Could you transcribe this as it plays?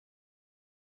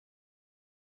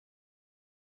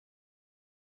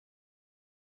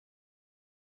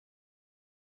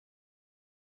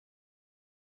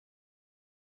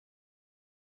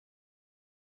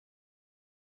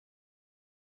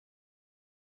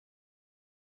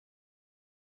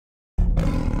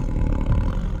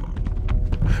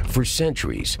For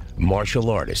centuries, martial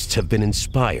artists have been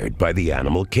inspired by the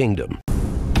animal kingdom.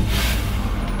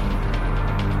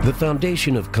 The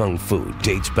foundation of Kung Fu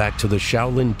dates back to the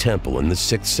Shaolin Temple in the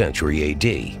 6th century AD.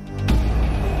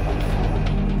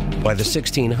 By the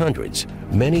 1600s,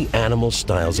 many animal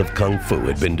styles of Kung Fu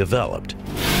had been developed.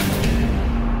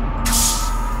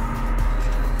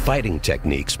 Fighting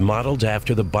techniques modeled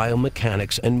after the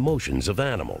biomechanics and motions of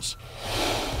animals.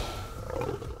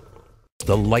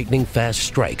 The lightning-fast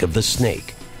strike of the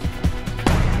snake.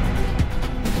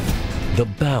 The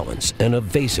balance and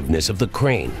evasiveness of the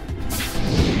crane.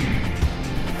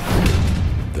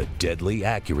 The deadly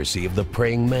accuracy of the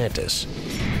praying mantis.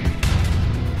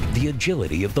 The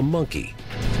agility of the monkey.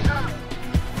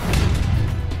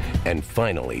 And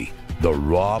finally, the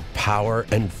raw power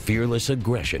and fearless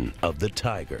aggression of the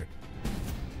tiger.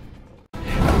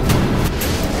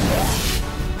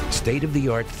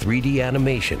 State-of-the-art 3D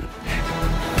animation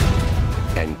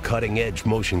and cutting-edge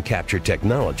motion capture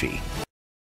technology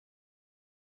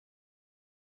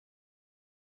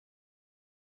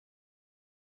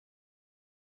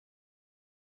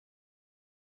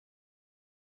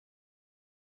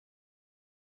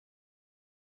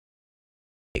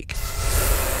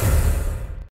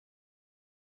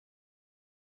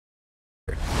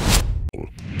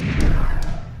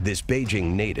This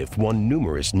Beijing native won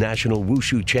numerous national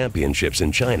wushu championships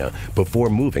in China before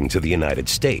moving to the United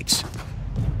States.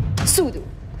 速度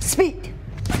speed.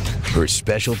 Her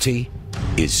specialty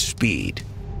is speed.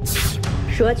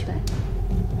 蛇拳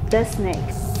the snake.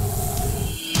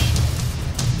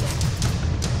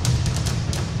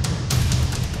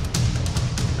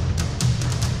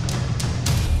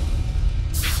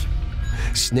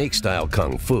 Snake-style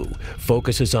Kung Fu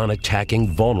focuses on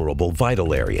attacking vulnerable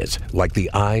vital areas like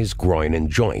the eyes, groin, and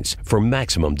joints for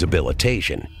maximum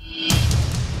debilitation.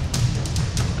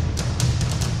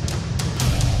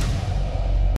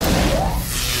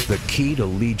 The key to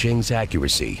Li Jing's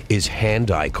accuracy is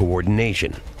hand-eye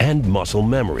coordination and muscle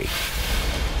memory.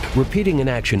 Repeating an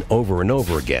action over and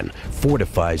over again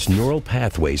fortifies neural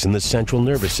pathways in the central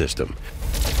nervous system,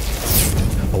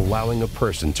 allowing a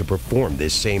person to perform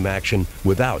this same action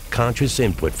without conscious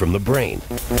input from the brain.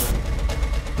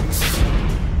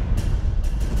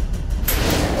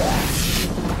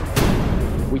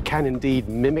 We can indeed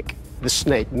mimic the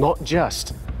snake, not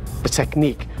just the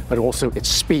technique, but also its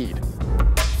speed.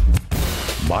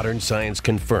 Modern science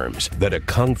confirms that a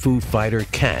Kung Fu fighter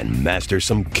can master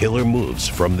some killer moves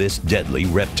from this deadly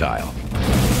reptile.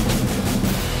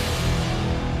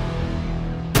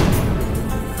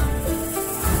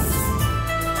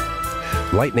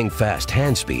 Lightning-fast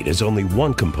hand speed is only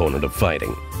one component of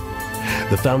fighting.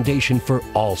 The foundation for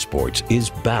all sports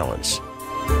is balance.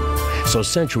 So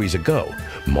centuries ago,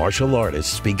 martial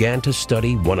artists began to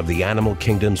study one of the animal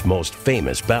kingdom's most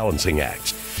famous balancing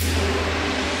acts,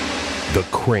 the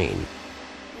crane.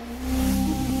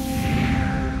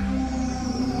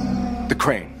 The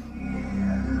crane.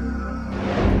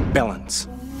 Balance.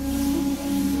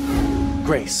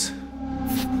 Grace.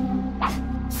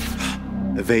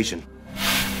 Evasion.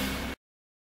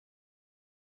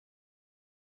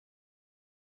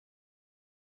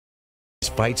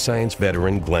 Fight science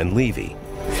veteran Glenn Levy.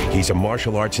 He's a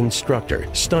martial arts instructor,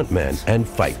 stuntman, and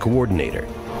fight coordinator.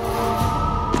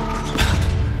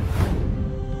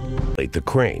 The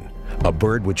crane, a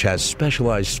bird which has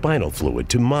specialized spinal fluid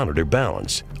to monitor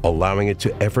balance, allowing it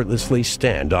to effortlessly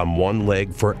stand on one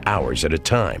leg for hours at a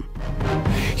time.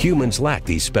 Humans lack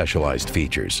these specialized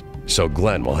features, so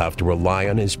Glenn will have to rely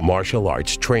on his martial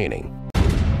arts training.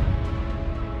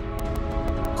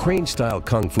 Crane-style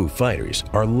Kung Fu fighters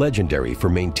are legendary for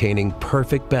maintaining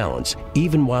perfect balance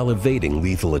even while evading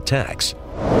lethal attacks.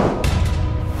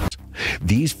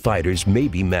 These fighters may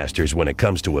be masters when it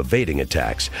comes to evading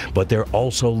attacks, but they're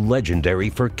also legendary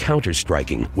for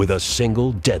counter-striking with a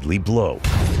single deadly blow.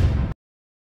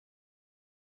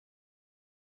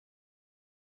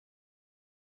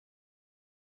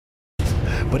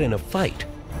 But in a fight,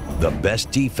 the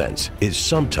best defense is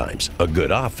sometimes a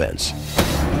good offense.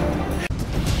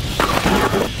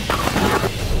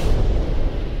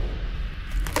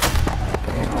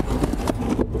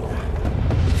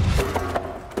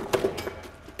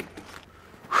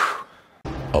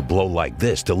 A blow like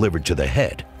this delivered to the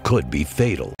head could be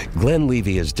fatal. Glenn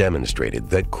Levy has demonstrated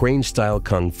that crane-style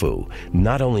Kung Fu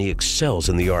not only excels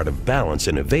in the art of balance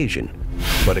and evasion,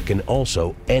 but it can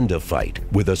also end a fight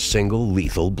with a single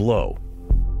lethal blow.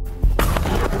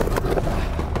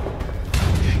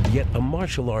 Yet a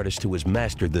martial artist who has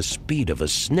mastered the speed of a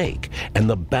snake and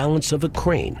the balance of a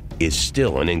crane is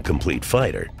still an incomplete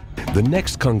fighter. The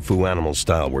next Kung Fu animal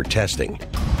style we're testing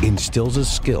instills a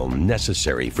skill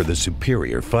necessary for the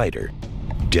superior fighter: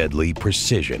 deadly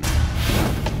precision.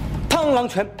 螳螂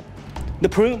拳 the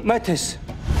praying mantis.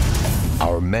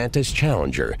 Our mantis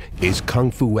challenger is Kung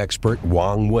Fu expert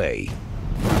Wang Wei.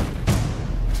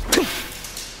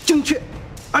 精确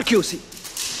accuracy.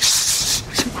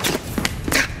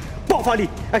 爆发力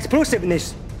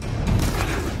explosiveness.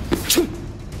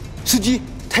 时机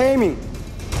timing.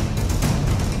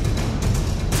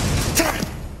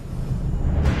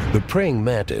 The praying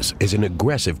mantis is an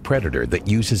aggressive predator that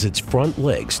uses its front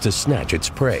legs to snatch its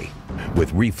prey,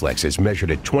 with reflexes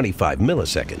measured at 25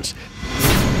 milliseconds.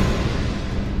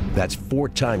 That's 4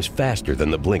 times faster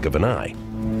than the blink of an eye.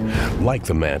 Like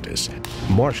the mantis,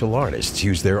 martial artists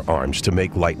use their arms to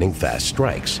make lightning-fast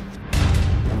strikes.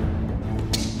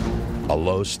 A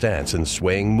low stance and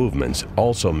swaying movements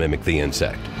also mimic the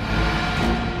insect.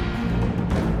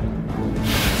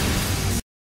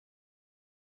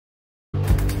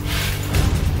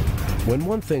 When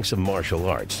one thinks of martial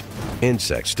arts,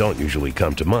 insects don't usually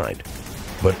come to mind.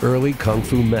 But early Kung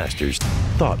Fu masters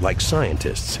thought like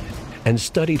scientists and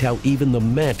studied how even the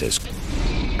mantis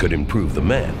could improve the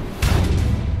man.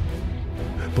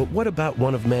 But what about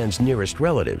one of man's nearest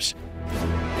relatives?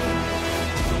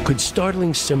 Could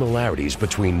startling similarities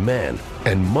between man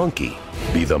and monkey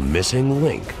be the missing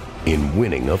link in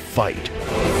winning a fight?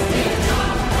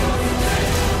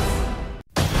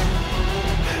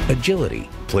 Agility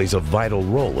plays a vital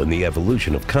role in the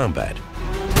evolution of combat,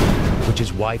 which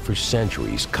is why for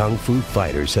centuries Kung Fu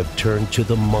fighters have turned to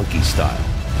the monkey style.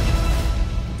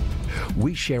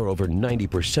 We share over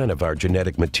 90% of our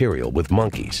genetic material with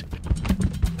monkeys.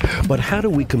 But how do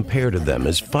we compare to them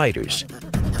as fighters?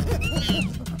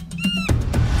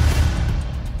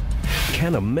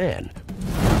 Can a man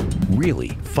really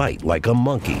fight like a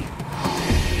monkey?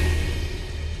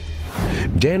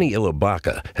 Danny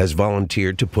Ilabaka has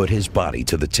volunteered to put his body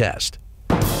to the test.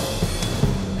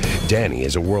 Danny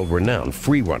is a world-renowned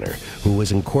free runner who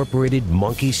has incorporated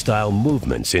monkey-style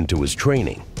movements into his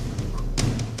training.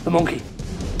 The monkey.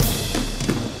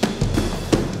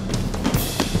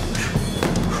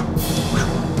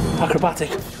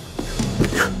 Acrobatic.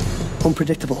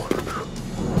 Unpredictable.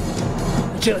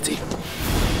 Agility.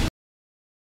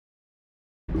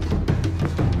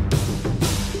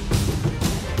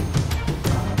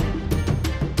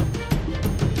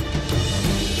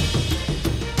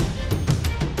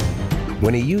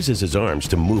 When he uses his arms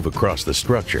to move across the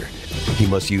structure, he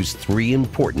must use 3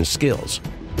 important skills: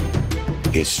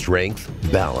 his strength,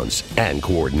 balance, and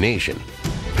coordination.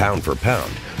 Pound for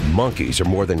pound, monkeys are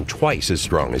more than twice as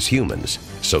strong as humans,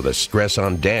 so the stress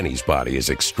on Danny's body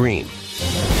is extreme.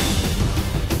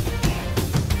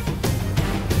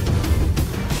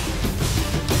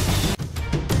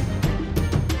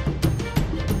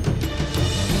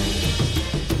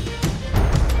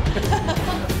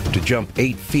 To jump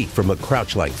 8 feet from a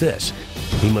crouch like this,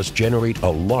 he must generate a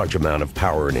large amount of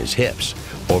power in his hips,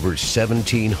 over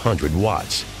 1,700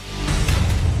 watts.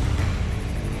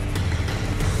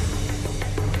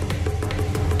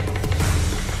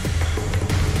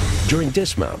 During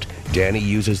dismount, Danny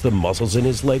uses the muscles in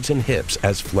his legs and hips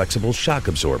as flexible shock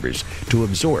absorbers to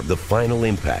absorb the final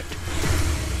impact.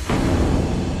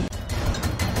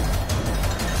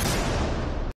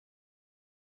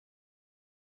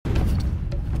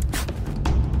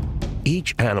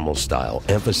 Each animal style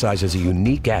emphasizes a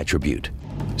unique attribute: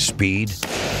 speed,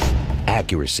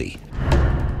 accuracy,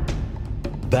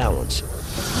 balance,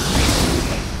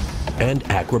 and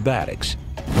acrobatics.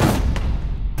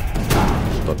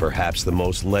 But perhaps the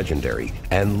most legendary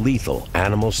and lethal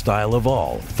animal style of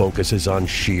all focuses on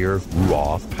sheer,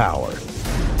 raw power.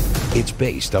 It's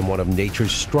based on one of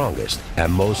nature's strongest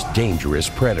and most dangerous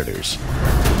predators.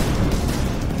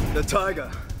 The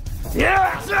tiger.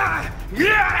 Yes!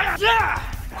 Yes!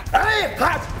 Hey,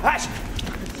 pass! Pass!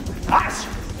 Pass!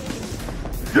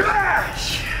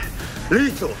 Yes!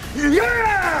 Lethal!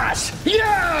 Yes!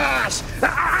 Yes!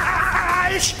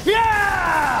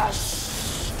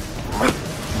 Yes!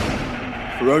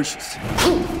 Ferocious.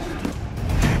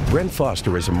 Brent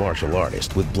Foster is a martial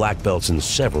artist with black belts in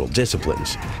several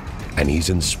disciplines, and he's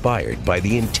inspired by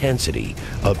the intensity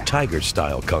of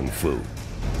tiger-style kung fu.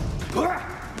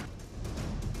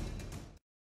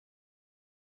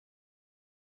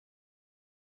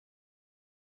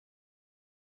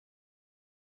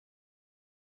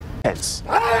 Heads.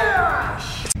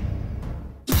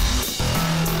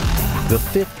 The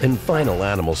 5th and final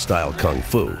animal-style kung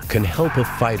fu can help a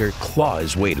fighter claw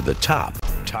his way to the top,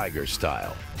 tiger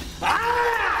style.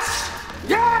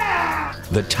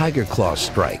 The tiger claw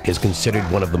strike is considered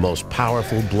one of the most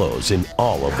powerful blows in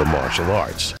all of the martial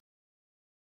arts.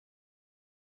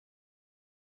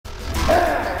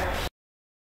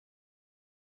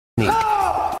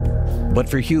 But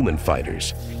for human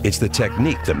fighters, it's the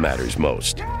technique that matters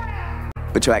most.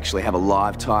 But to actually have a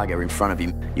live tiger in front of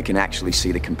you, you can actually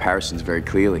see the comparisons very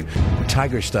clearly.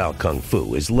 Tiger-style kung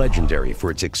fu is legendary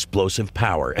for its explosive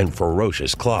power and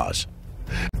ferocious claws.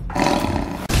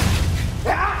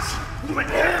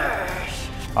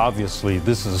 Obviously,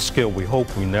 this is a skill we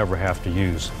hope we never have to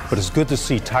use. But it's good to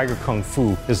see Tiger Kung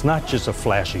Fu is not just a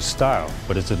flashy style,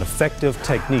 but it's an effective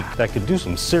technique that can do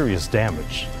some serious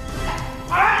damage.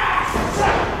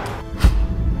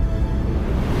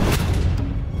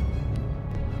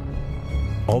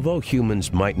 Although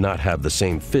humans might not have the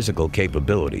same physical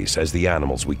capabilities as the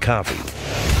animals we copy,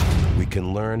 we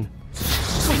can learn,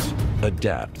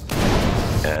 adapt,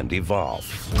 and evolve.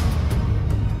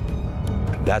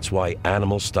 That's why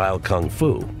animal-style kung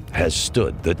fu has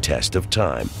stood the test of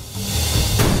time.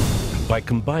 By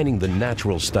combining the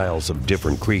natural styles of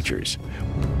different creatures,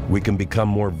 we can become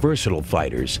more versatile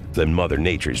fighters than Mother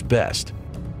Nature's best.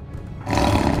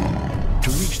 To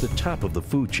reach the top of the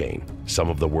food chain, some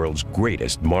of the world's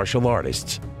greatest martial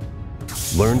artists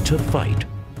learn to fight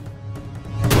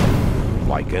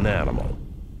like an animal.